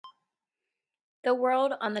The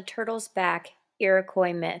World on the Turtle's Back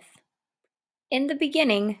Iroquois Myth. In the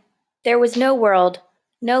beginning, there was no world,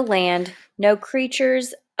 no land, no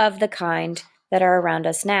creatures of the kind that are around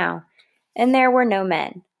us now, and there were no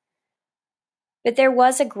men. But there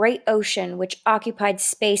was a great ocean which occupied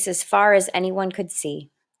space as far as anyone could see.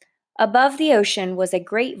 Above the ocean was a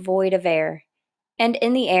great void of air, and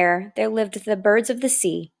in the air there lived the birds of the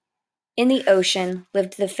sea. In the ocean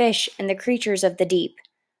lived the fish and the creatures of the deep.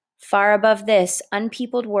 Far above this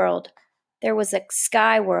unpeopled world, there was a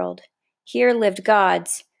sky world. Here lived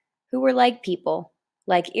gods, who were like people,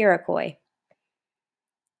 like Iroquois.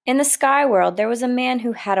 In the sky world, there was a man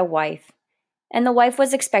who had a wife, and the wife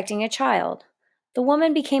was expecting a child. The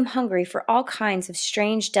woman became hungry for all kinds of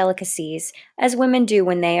strange delicacies, as women do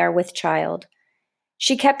when they are with child.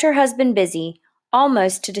 She kept her husband busy,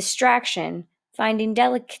 almost to distraction, finding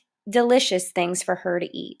delicious things for her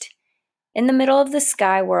to eat. In the middle of the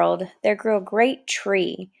sky world, there grew a great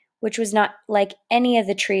tree, which was not like any of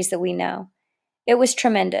the trees that we know. It was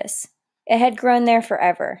tremendous. It had grown there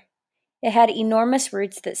forever. It had enormous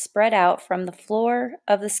roots that spread out from the floor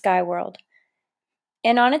of the sky world.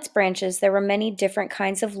 And on its branches, there were many different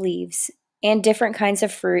kinds of leaves and different kinds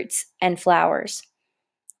of fruits and flowers.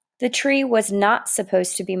 The tree was not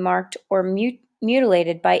supposed to be marked or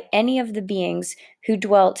mutilated by any of the beings who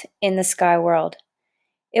dwelt in the sky world.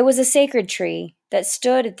 It was a sacred tree that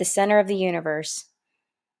stood at the center of the universe.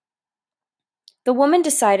 The woman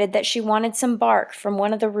decided that she wanted some bark from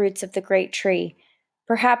one of the roots of the great tree,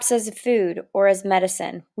 perhaps as food or as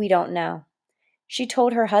medicine, we don't know. She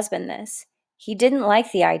told her husband this. He didn't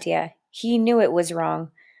like the idea. He knew it was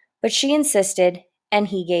wrong, but she insisted, and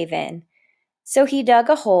he gave in. So he dug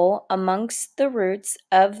a hole amongst the roots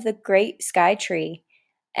of the great sky tree,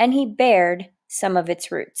 and he bared some of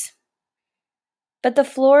its roots. But the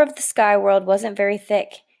floor of the sky world wasn't very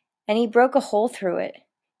thick, and he broke a hole through it.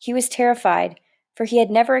 He was terrified, for he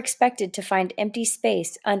had never expected to find empty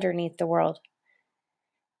space underneath the world.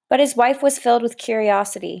 But his wife was filled with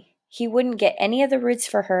curiosity. He wouldn't get any of the roots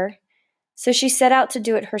for her, so she set out to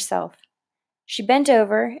do it herself. She bent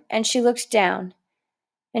over, and she looked down,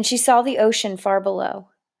 and she saw the ocean far below.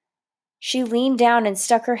 She leaned down and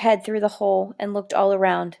stuck her head through the hole and looked all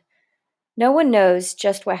around. No one knows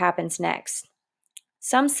just what happens next.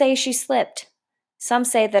 Some say she slipped. Some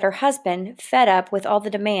say that her husband, fed up with all the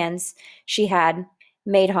demands she had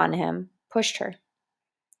made on him, pushed her.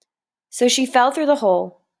 So she fell through the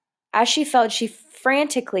hole. As she fell, she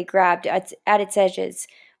frantically grabbed at its edges,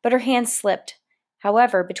 but her hands slipped.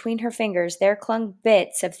 However, between her fingers there clung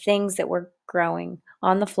bits of things that were growing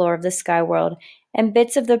on the floor of the sky world and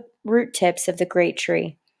bits of the root tips of the great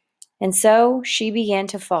tree. And so she began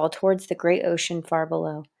to fall towards the great ocean far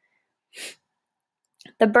below.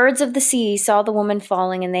 The birds of the sea saw the woman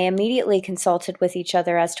falling, and they immediately consulted with each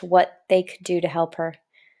other as to what they could do to help her.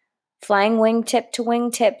 Flying wingtip to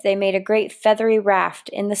wingtip, they made a great feathery raft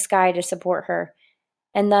in the sky to support her,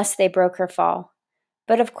 and thus they broke her fall.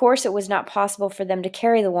 But of course it was not possible for them to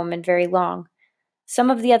carry the woman very long.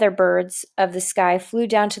 Some of the other birds of the sky flew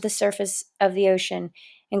down to the surface of the ocean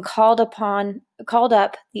and called up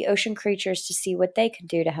the ocean creatures to see what they could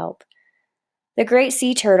do to help. The great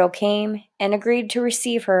sea turtle came and agreed to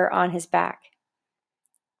receive her on his back.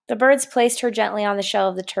 The birds placed her gently on the shell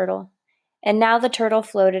of the turtle, and now the turtle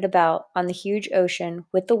floated about on the huge ocean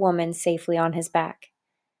with the woman safely on his back.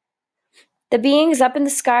 The beings up in the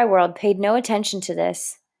sky world paid no attention to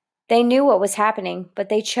this. They knew what was happening, but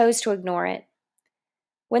they chose to ignore it.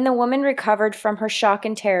 When the woman recovered from her shock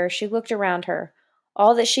and terror, she looked around her.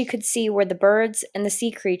 All that she could see were the birds and the sea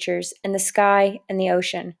creatures and the sky and the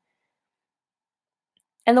ocean.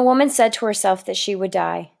 And the woman said to herself that she would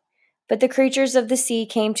die. But the creatures of the sea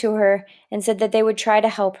came to her and said that they would try to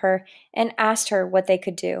help her and asked her what they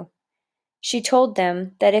could do. She told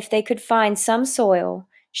them that if they could find some soil,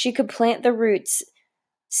 she could plant the roots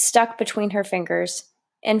stuck between her fingers,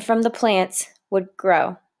 and from the plants would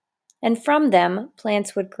grow. And from them,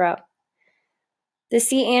 plants would grow. The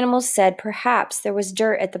sea animals said perhaps there was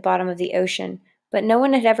dirt at the bottom of the ocean, but no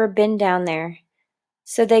one had ever been down there,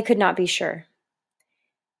 so they could not be sure.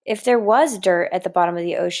 If there was dirt at the bottom of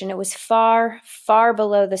the ocean, it was far, far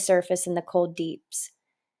below the surface in the cold deeps.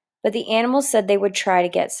 But the animals said they would try to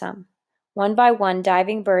get some. One by one,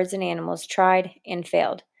 diving birds and animals tried and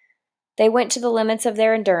failed. They went to the limits of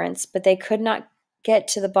their endurance, but they could not get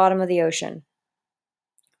to the bottom of the ocean.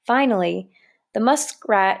 Finally, the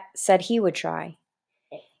muskrat said he would try.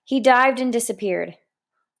 He dived and disappeared.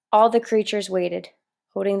 All the creatures waited,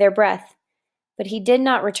 holding their breath, but he did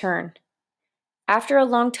not return. After a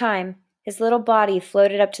long time, his little body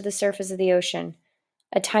floated up to the surface of the ocean.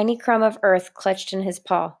 a tiny crumb of earth clutched in his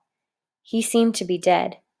paw. He seemed to be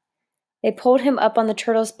dead. They pulled him up on the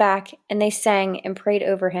turtle's back, and they sang and prayed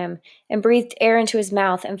over him, and breathed air into his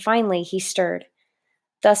mouth, and finally he stirred.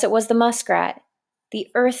 Thus it was the muskrat, the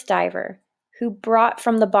earth diver, who brought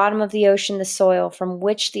from the bottom of the ocean the soil from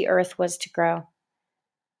which the earth was to grow.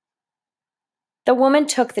 The woman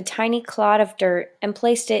took the tiny clod of dirt and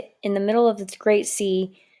placed it in the middle of the great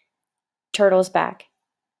sea turtle's back.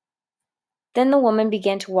 Then the woman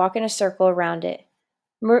began to walk in a circle around it,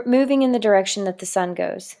 moving in the direction that the sun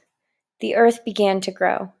goes. The earth began to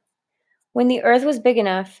grow. When the earth was big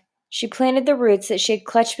enough, she planted the roots that she had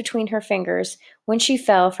clutched between her fingers when she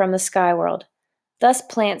fell from the sky world. Thus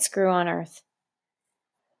plants grew on earth.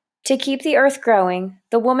 To keep the earth growing,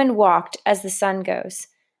 the woman walked as the sun goes,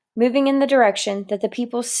 moving in the direction that the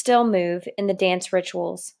people still move in the dance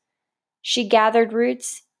rituals. She gathered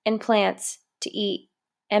roots and plants to eat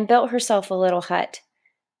and built herself a little hut.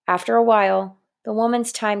 After a while, the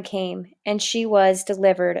woman's time came, and she was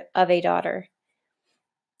delivered of a daughter.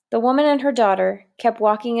 The woman and her daughter kept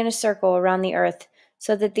walking in a circle around the earth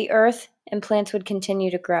so that the earth and plants would continue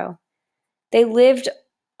to grow. They lived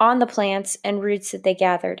on the plants and roots that they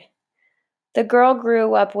gathered. The girl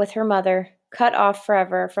grew up with her mother, cut off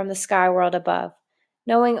forever from the sky world above,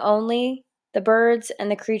 knowing only the birds and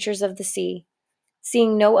the creatures of the sea,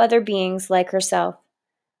 seeing no other beings like herself.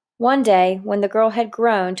 One day, when the girl had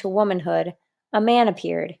grown to womanhood, a man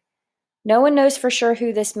appeared. No one knows for sure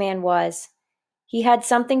who this man was. He had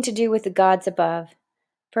something to do with the gods above.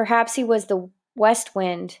 Perhaps he was the west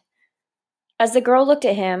wind. As the girl looked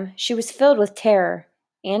at him, she was filled with terror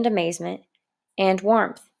and amazement and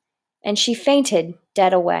warmth, and she fainted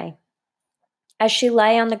dead away. As she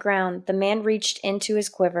lay on the ground, the man reached into his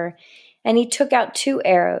quiver, and he took out 2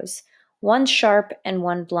 arrows, one sharp and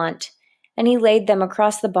one blunt, and he laid them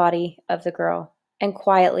across the body of the girl, and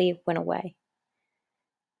quietly went away.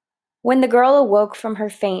 When the girl awoke from her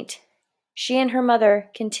faint, she and her mother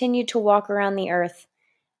continued to walk around the earth.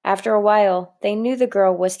 After a while, they knew the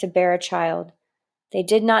girl was to bear a child. They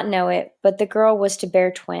did not know it, but the girl was to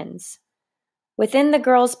bear twins. Within the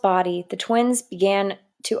girl's body, the twins began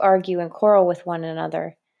to argue and quarrel with one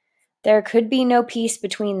another. There could be no peace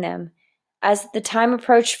between them. As the time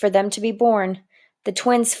approached for them to be born, the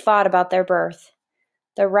twins fought about their birth.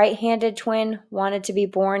 The right-handed twin wanted to be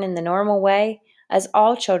born in the normal way, as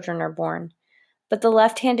all children are born, but the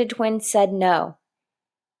left-handed twin said no.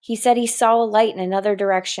 He said he saw a light in another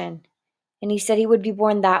direction, and he said he would be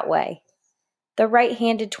born that way. The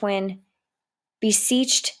right-handed twin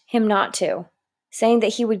beseeched him not to, saying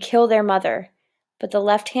that he would kill their mother, but the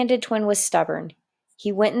left-handed twin was stubborn.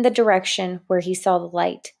 He went in the direction where he saw the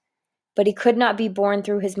light, but he could not be born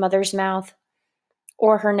through his mother's mouth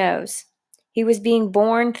or her nose. He was being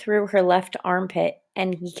born through her left armpit,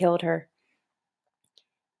 and he killed her.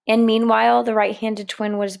 And meanwhile, the right-handed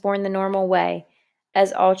twin was born the normal way,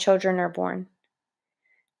 as all children are born.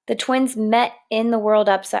 The twins met in the world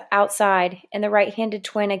outside, and the right-handed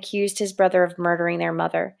twin accused his brother of murdering their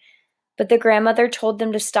mother. But the grandmother told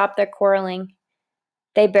them to stop their quarreling.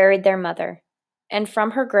 They buried their mother, and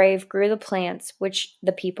from her grave grew the plants which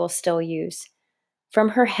the people still use. From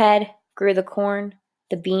her head grew the corn,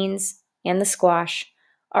 the beans, and the squash,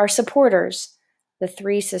 our supporters, the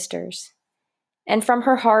 3 sisters. And from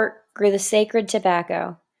her heart grew the sacred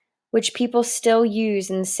tobacco, which people still use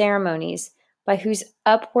in the ceremonies by whose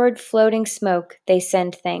upward floating smoke they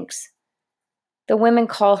send thanks. The women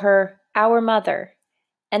call her our mother,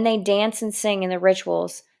 and they dance and sing in the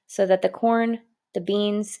rituals so that the corn, the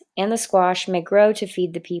beans, and the squash may grow to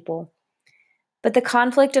feed the people. But the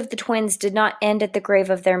conflict of the twins did not end at the grave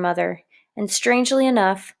of their mother, and strangely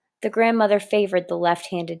enough, the grandmother favored the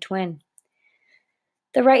left-handed twin.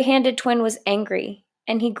 The right-handed twin was angry,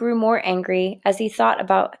 and he grew more angry as he thought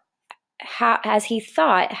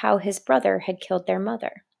how his brother had killed their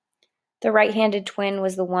mother. The right-handed twin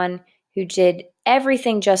was the one who did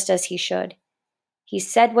everything just as he should. He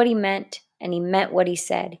said what he meant, and he meant what he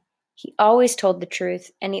said. He always told the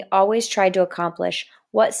truth, and he always tried to accomplish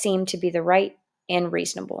what seemed to be the right and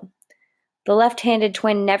reasonable. The left-handed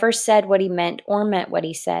twin never said what he meant or meant what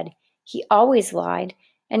he said. He always lied,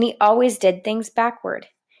 and he always did things backward.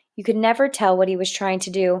 You could never tell what he was trying to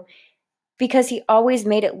do because he always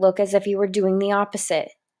made it look as if he were doing the opposite.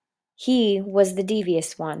 He was the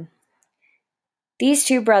devious one. These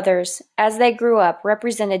 2 brothers, as they grew up,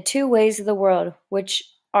 represented 2 ways of the world which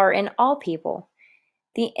are in all people.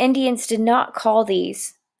 The Indians did not call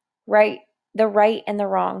these the right and the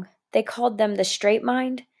wrong. They called them the straight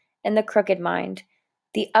mind and the crooked mind,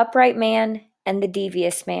 the upright man and the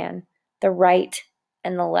devious man, the right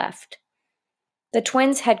and the left. The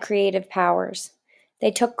twins had creative powers.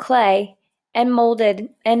 They took clay and modeled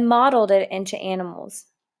it into animals,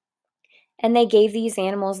 and they gave these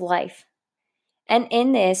animals life. And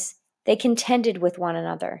in this, they contended with one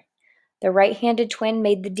another. The right-handed twin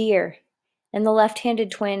made the deer, and the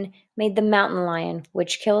left-handed twin made the mountain lion,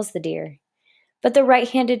 which kills the deer. But the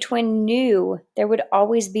right-handed twin knew there would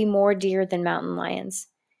always be more deer than mountain lions,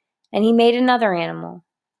 and he made another animal.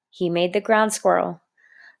 He made the ground squirrel.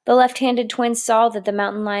 The left-handed twin saw that the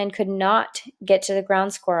mountain lion could not get to the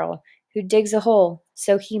ground squirrel, who digs a hole,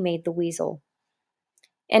 so he made the weasel.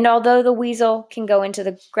 And although the weasel can go into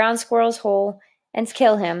the ground squirrel's hole and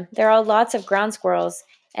kill him, there are lots of ground squirrels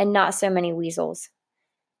and not so many weasels.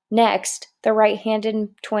 Next, the right-handed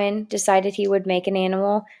twin decided he would make an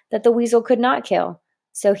animal that the weasel could not kill,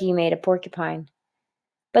 so he made a porcupine.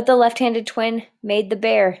 But the left-handed twin made the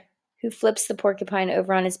bear, who flips the porcupine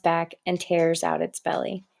over on its back and tears out its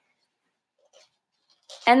belly.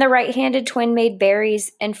 And the right-handed twin made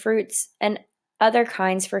berries and fruits and other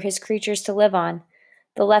kinds for his creatures to live on.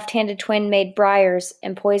 The left-handed twin made briars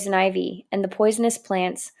and poison ivy and the poisonous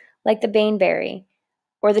plants like the baneberry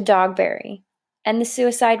or the dogberry and the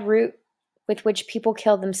suicide root with which people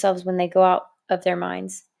kill themselves when they go out of their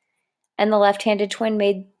minds. And the left-handed twin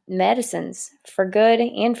made medicines for good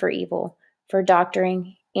and for evil, for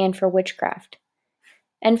doctoring and for witchcraft.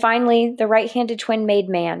 And finally, the right-handed twin made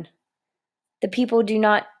man. The people do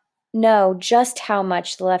not know just how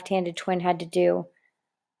much the left-handed twin had to do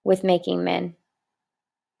with making men.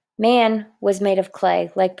 Man was made of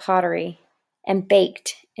clay, like pottery, and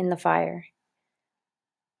baked in the fire.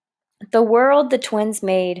 The world the twins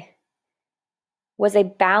made was a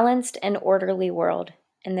balanced and orderly world,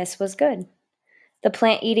 and this was good. The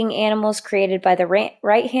plant-eating animals created by the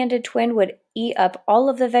right-handed twin would eat up all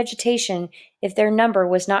of the vegetation if their number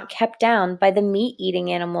was not kept down by the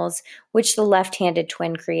meat-eating animals which the left-handed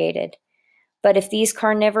twin created. But if these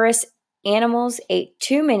carnivorous animals ate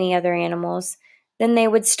too many other animals, then they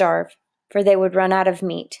would starve, for they would run out of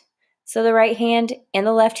meat. So the right hand and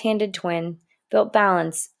the left-handed twin built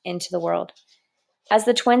balance into the world. As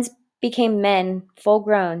the twins became men, full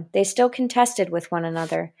grown, they still contested with one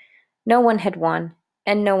another. No one had won,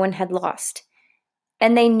 and no one had lost.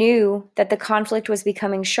 And they knew that the conflict was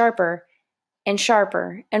becoming sharper,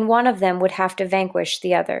 and one of them would have to vanquish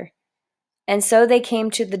the other. And so they came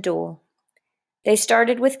to the duel. They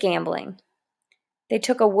started with gambling. They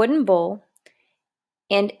took a wooden bowl,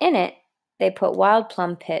 and in it they put wild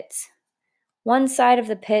plum pits. One side of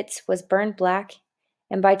the pits was burned black,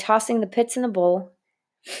 and by tossing the pits in the bowl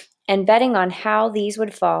and betting on how these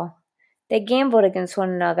would fall, they gambled against one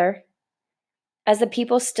another, as the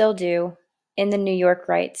people still do in the New York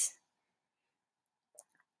rights.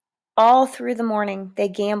 All through the morning they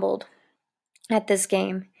gambled at this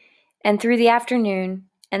game, and through the afternoon,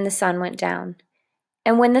 and the sun went down.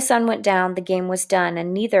 And when the sun went down, the game was done,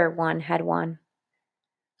 and neither one had won.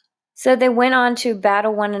 So they went on to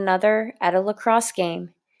battle one another at a lacrosse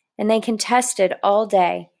game, and they contested all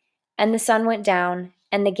day, and the sun went down,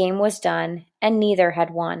 and the game was done, and neither had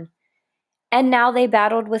won. And now they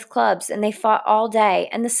battled with clubs, and they fought all day,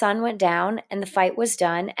 and the sun went down, and the fight was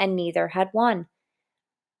done, and neither had won.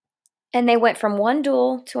 And they went from one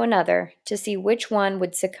duel to another to see which one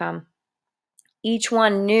would succumb. Each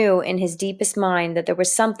one knew in his deepest mind that there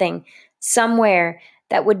was something, somewhere,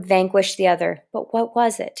 that would vanquish the other. But what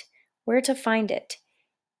was it? Where to find it?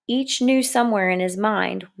 Each knew somewhere in his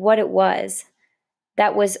mind what it was.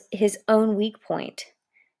 That was his own weak point.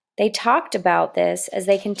 They talked about this as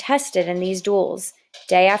they contested in these duels,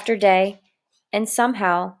 day after day, and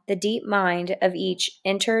somehow the deep mind of each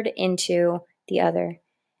entered into the other.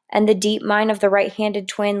 And the deep mind of the right-handed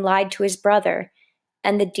twin lied to his brother,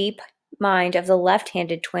 and the deep mind of the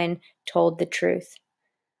left-handed twin told the truth.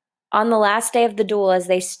 On the last day of the duel, as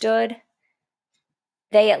they stood,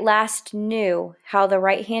 they at last knew how the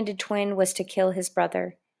right-handed twin was to kill his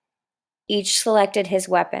brother. Each selected his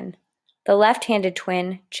weapon. The left-handed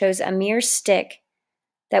twin chose a mere stick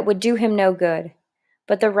that would do him no good,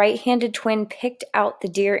 but the right-handed twin picked out the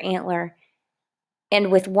deer antler,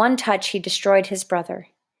 and with one touch he destroyed his brother.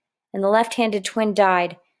 And the left-handed twin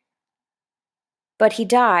died, but he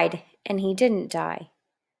died, and he didn't die.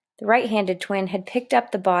 The right-handed twin had picked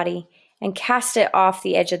up the body and cast it off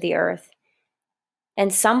the edge of the earth.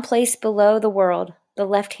 And someplace below the world, the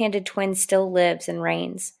left-handed twin still lives and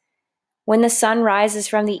reigns. When the sun rises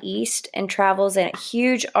from the east and travels in a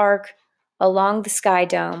huge arc along the sky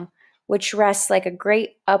dome, which rests like a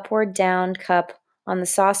great upward down cup on the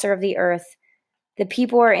saucer of the earth, the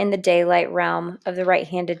people are in the daylight realm of the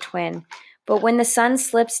right-handed twin. But when the sun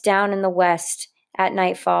slips down in the west at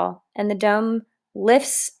nightfall, and the dome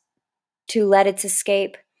lifts to let its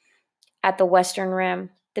escape at the western rim.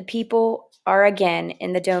 The people are again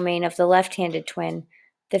in the domain of the left-handed twin,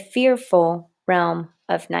 the fearful realm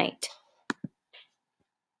of night.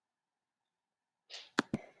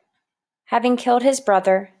 Having killed his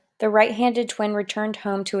brother, the right-handed twin returned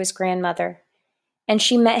home to his grandmother, and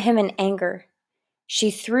she met him in anger.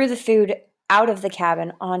 She threw the food out of the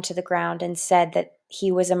cabin onto the ground and said that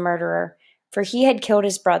he was a murderer, for he had killed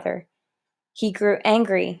his brother. He grew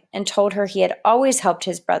angry and told her he had always helped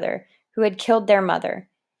his brother, who had killed their mother.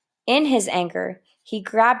 In his anger, he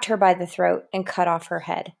grabbed her by the throat and cut off her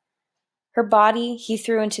head. Her body he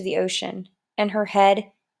threw into the ocean, and her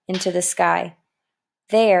head into the sky.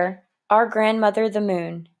 There, our grandmother, the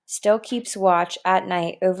moon, still keeps watch at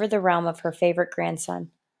night over the realm of her favorite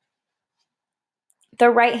grandson. The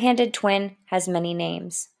right-handed twin has many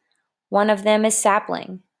names. One of them is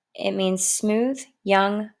sapling. It means smooth,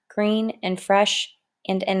 young, green, and fresh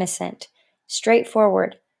and innocent,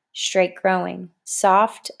 straightforward, straight growing,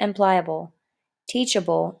 soft and pliable,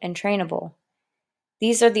 teachable and trainable.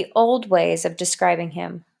 These are the old ways of describing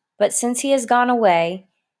him, but since he has gone away,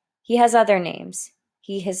 he has other names.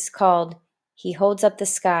 He is called He Holds Up the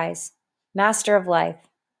Skies, Master of Life,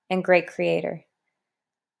 and Great Creator.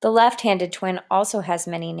 The left-handed twin also has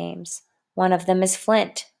many names. One of them is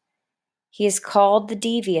Flint. He is called the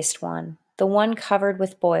Devious One, the one covered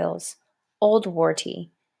with boils, Old Warty.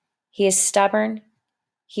 He is stubborn.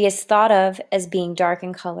 He is thought of as being dark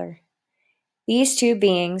in color. These two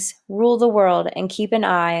beings rule the world and keep an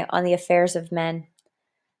eye on the affairs of men.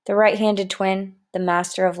 The right-handed twin, the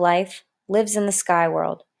Master of Life, lives in the sky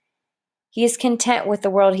world. He is content with the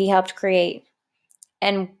world he helped create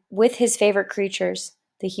and with his favorite creatures,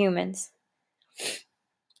 the humans.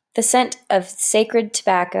 The scent of sacred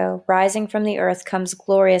tobacco rising from the earth comes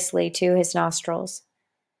gloriously to his nostrils.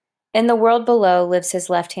 In the world below lives his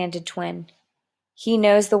left-handed twin. He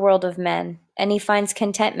knows the world of men, and he finds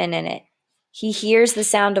contentment in it. He hears the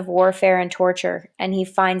sound of warfare and torture, and he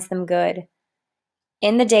finds them good.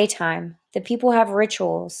 In the daytime, the people have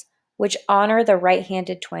rituals which honor the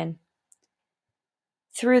right-handed twin.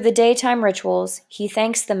 Through the daytime rituals, he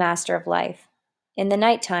thanks the Master of Life. In the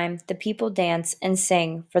nighttime, the people dance and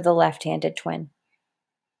sing for the left-handed twin.